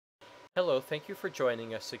Hello, thank you for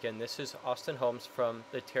joining us again. This is Austin Holmes from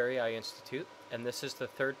the Terry Eye Institute, and this is the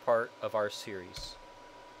third part of our series.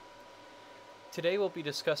 Today we'll be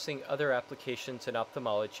discussing other applications in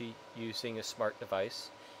ophthalmology using a smart device,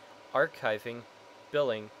 archiving,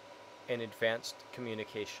 billing, and advanced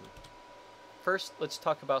communication. First, let's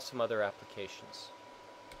talk about some other applications.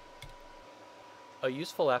 A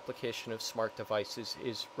useful application of smart devices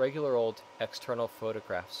is regular old external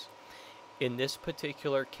photographs. In this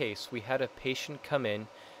particular case, we had a patient come in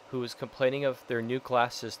who was complaining of their new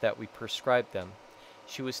glasses that we prescribed them.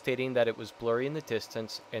 She was stating that it was blurry in the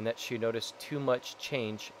distance and that she noticed too much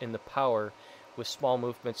change in the power with small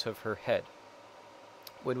movements of her head.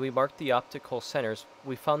 When we marked the optical centers,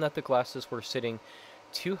 we found that the glasses were sitting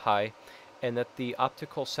too high and that the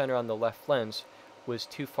optical center on the left lens was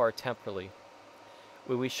too far temporally.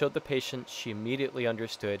 When we showed the patient, she immediately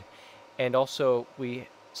understood, and also we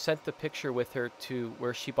sent the picture with her to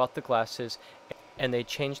where she bought the glasses, and they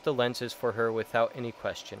changed the lenses for her without any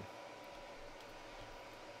question.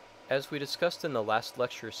 As we discussed in the last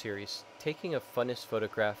lecture series, taking a fundus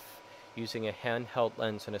photograph using a handheld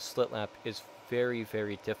lens and a slit lamp is very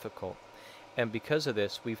difficult, and because of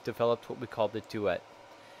this we've developed what we call the duet.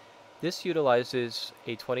 This utilizes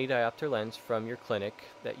a 20 diopter lens from your clinic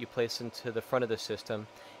that you place into the front of the system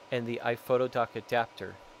and the iPhotodoc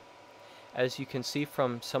adapter. As you can see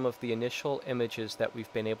from some of the initial images that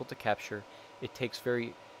we've been able to capture, it takes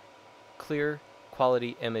very clear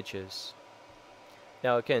quality images.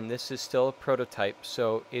 Now again, this is still a prototype,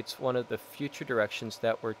 so it's one of the future directions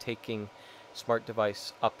that we're taking smart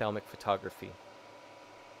device ophthalmic photography.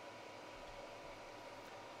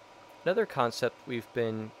 Another concept we've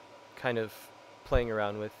been kind of playing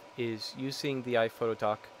around with is using the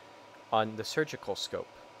iPhotodoc on the surgical scope.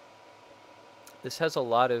 This has a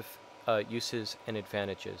lot of uses and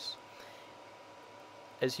advantages.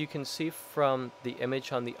 As you can see from the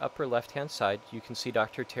image on the upper left hand side, you can see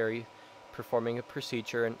Dr. Terry performing a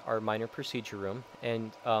procedure in our minor procedure room,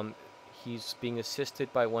 and he's being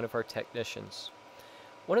assisted by one of our technicians.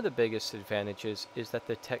 One of the biggest advantages is that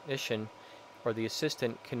the technician or the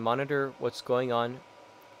assistant can monitor what's going on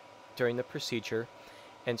during the procedure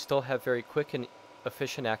and still have very quick and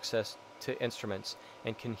efficient access to instruments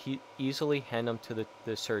and can easily hand them to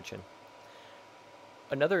the surgeon.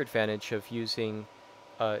 Another advantage of using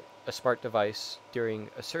a smart device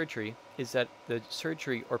during a surgery is that the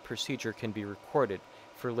surgery or procedure can be recorded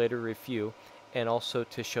for later review and also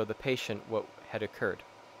to show the patient what had occurred.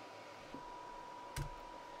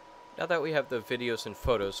 Now that we have the videos and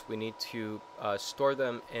photos, we need to store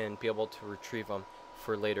them and be able to retrieve them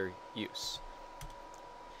for later use.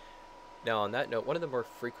 Now on that note, one of the more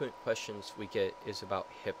frequent questions we get is about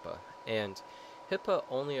HIPAA, and HIPAA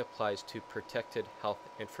only applies to protected health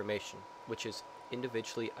information, which is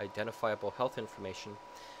individually identifiable health information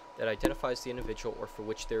that identifies the individual or for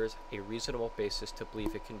which there is a reasonable basis to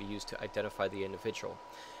believe it can be used to identify the individual.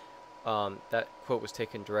 That quote was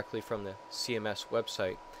taken directly from the CMS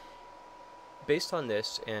website. Based on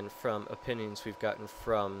this and from opinions we've gotten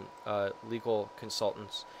from legal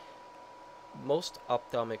consultants, most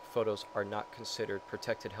ophthalmic photos are not considered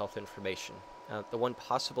protected health information. The one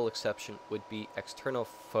possible exception would be external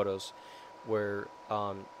photos where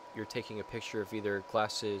you're taking a picture of either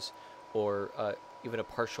glasses or even a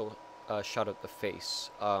partial shot of the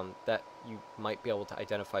face that you might be able to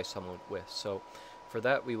identify someone with. So for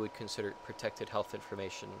that we would consider it protected health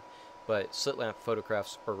information, but slit lamp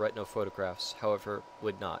photographs or retinal photographs, however,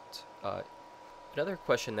 would not. Another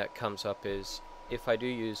question that comes up is, if I do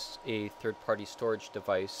use a third-party storage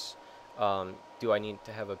device, do I need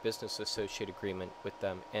to have a business associate agreement with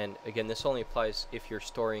them? And again, this only applies if you're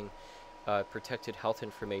storing protected health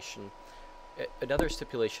information. Another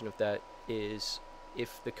stipulation of that is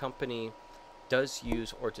if the company does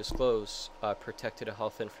use or disclose protected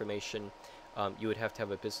health information, you would have to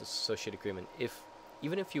have a business associate agreement.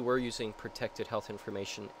 Even if you were using protected health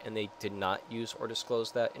information and they did not use or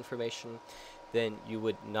disclose that information, then you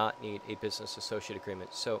would not need a business associate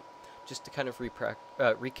agreement. So just to kind of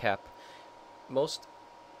recap, most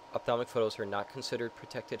ophthalmic photos are not considered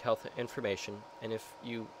protected health information, and if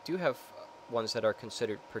you do have ones that are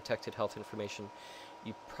considered protected health information,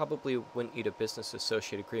 you probably wouldn't need a business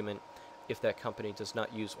associate agreement if that company does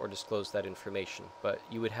not use or disclose that information. But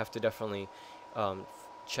you would have to definitely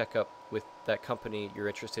check up with that company you're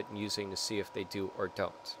interested in using to see if they do or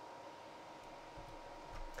don't.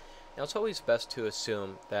 Now it's always best to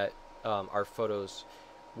assume that our photos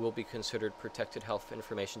will be considered protected health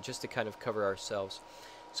information, just to kind of cover ourselves.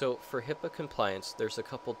 So for HIPAA compliance, there's a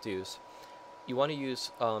couple do's. You want to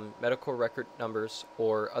use medical record numbers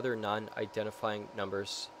or other non-identifying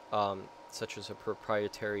numbers such as a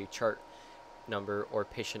proprietary chart number or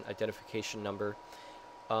patient identification number.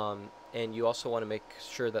 And you also want to make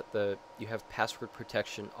sure that you have password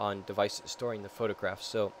protection on devices storing the photographs.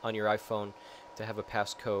 So on your iPhone, to have a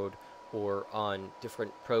passcode, or on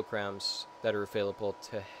different programs that are available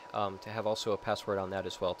to have also a password on that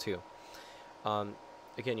as well too.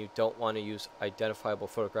 Again, you don't want to use identifiable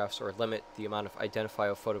photographs or limit the amount of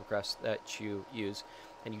identifiable photographs that you use,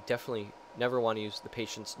 and you definitely never want to use the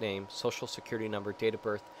patient's name, social security number, date of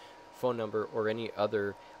birth, phone number, or any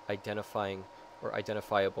other identifying or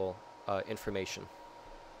identifiable information.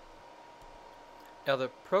 Now, the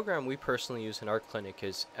program we personally use in our clinic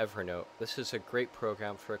is Evernote. This is a great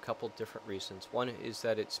program for a couple different reasons. One is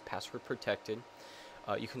that it's password protected.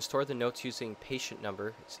 You can store the notes using patient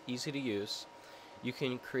number. It's easy to use. You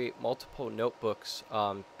can create multiple notebooks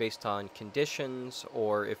based on conditions,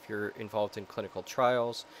 or if you're involved in clinical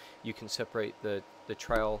trials, you can separate the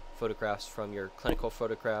trial photographs from your clinical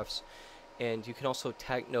photographs. And you can also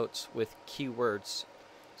tag notes with keywords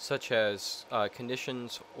such as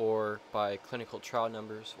conditions, or by clinical trial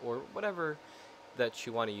numbers, or whatever that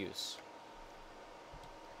you want to use.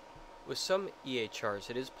 With some EHRs,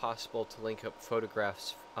 it is possible to link up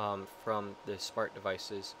photographs from the smart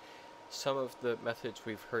devices. Some of the methods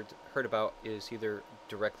we've heard about is either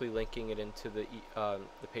directly linking it into the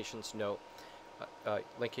patient's note,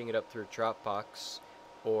 linking it up through Dropbox,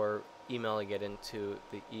 or emailing it into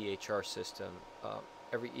the EHR system.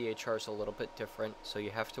 Every EHR is a little bit different, so you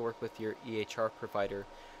have to work with your EHR provider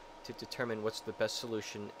to determine what's the best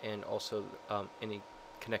solution, and also any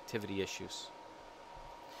connectivity issues.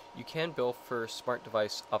 You can bill for smart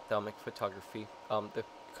device ophthalmic photography. The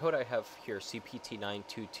code I have here,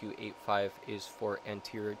 CPT92285, is for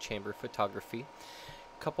anterior chamber photography.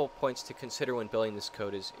 A couple points to consider when billing this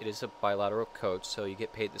code is it is a bilateral code, so you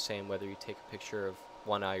get paid the same whether you take a picture of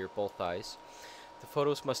one eye or both eyes. The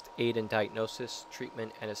photos must aid in diagnosis,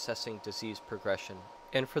 treatment, and assessing disease progression.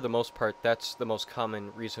 And for the most part, that's the most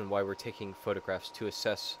common reason why we're taking photographs, to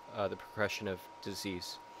assess the progression of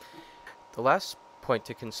disease. The last point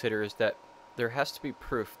to consider is that there has to be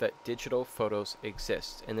proof that digital photos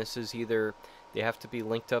exist, and this is either they have to be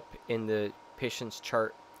linked up in the patient's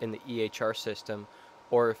chart in the EHR system,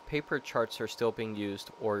 or if paper charts are still being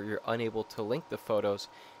used or you're unable to link the photos,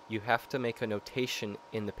 you have to make a notation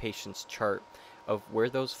in the patient's chart of where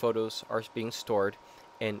those photos are being stored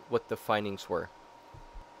and what the findings were.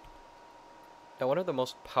 Now, one of the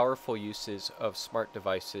most powerful uses of smart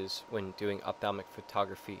devices when doing ophthalmic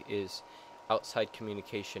photography is outside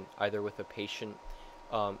communication, either with a patient,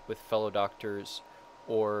 with fellow doctors,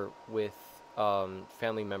 or with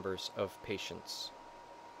family members of patients.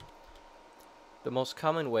 The most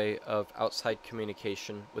common way of outside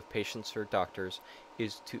communication with patients or doctors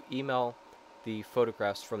is to email the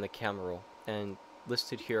photographs from the camera roll, and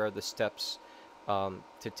listed here are the steps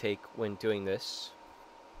to take when doing this.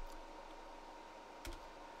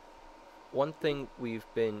 One thing we've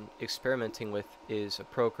been experimenting with is a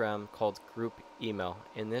program called Group Email,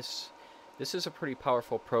 and this is a pretty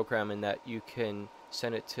powerful program in that you can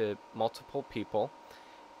send it to multiple people,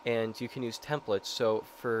 and you can use templates. So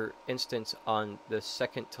for instance, on the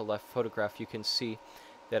second to left photograph, you can see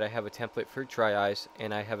that I have a template for dry eyes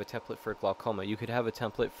and I have a template for glaucoma. You could have a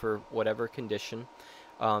template for whatever condition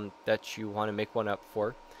that you want to make one up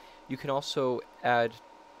for. You can also add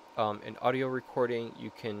an audio recording,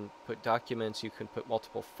 you can put documents, you can put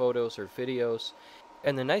multiple photos or videos.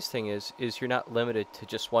 And the nice thing is you're not limited to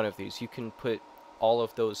just one of these. You can put all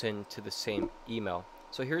of those into the same email.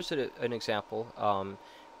 So here's an example,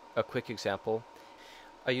 a quick example.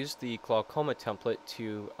 I used the glaucoma template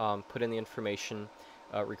to put in the information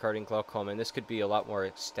regarding glaucoma, and this could be a lot more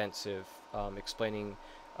extensive, explaining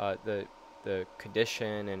the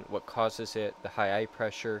condition and what causes it, the high eye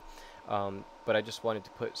pressure, but I just wanted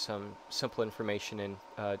to put some simple information in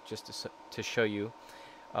just to show you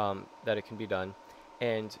that it can be done.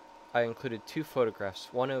 And I included two photographs,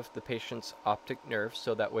 one of the patient's optic nerve,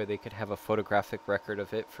 so that way they could have a photographic record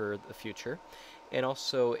of it for the future, and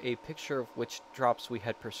also a picture of which drops we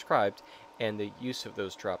had prescribed and the use of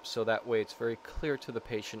those drops, so that way it's very clear to the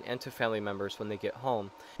patient and to family members when they get home.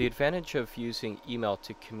 The advantage of using email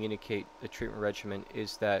to communicate the treatment regimen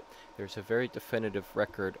is that there's a very definitive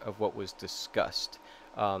record of what was discussed,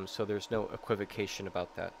 so there's no equivocation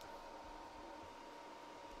about that.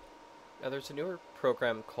 Now, there's a newer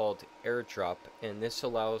program called AirDrop, and this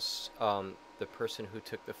allows the person who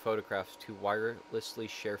took the photographs to wirelessly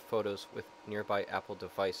share photos with nearby Apple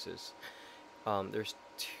devices. There's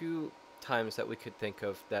two times that we could think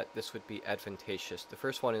of that this would be advantageous. The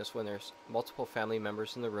first one is when there's multiple family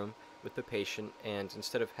members in the room with the patient, and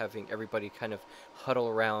instead of having everybody kind of huddle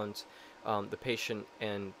around the patient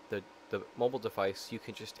and the mobile device, you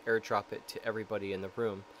can just airdrop it to everybody in the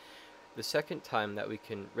room. The second time that we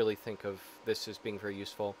can really think of this as being very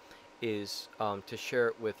useful is to share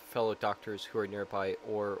it with fellow doctors who are nearby,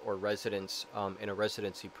 or residents in a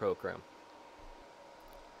residency program.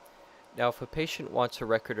 Now, if a patient wants a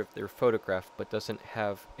record of their photograph but doesn't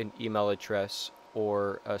have an email address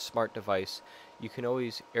or a smart device, you can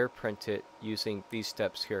always AirPrint it using these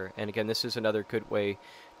steps here. And again, this is another good way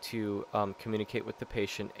to communicate with the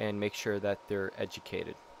patient and make sure that they're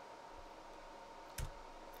educated.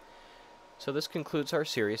 So this concludes our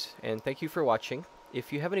series, and thank you for watching.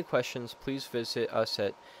 If you have any questions, please visit us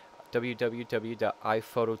at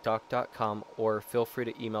www.iphotodoc.com, or feel free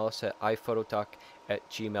to email us at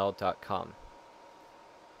iphotodoc@gmail.com.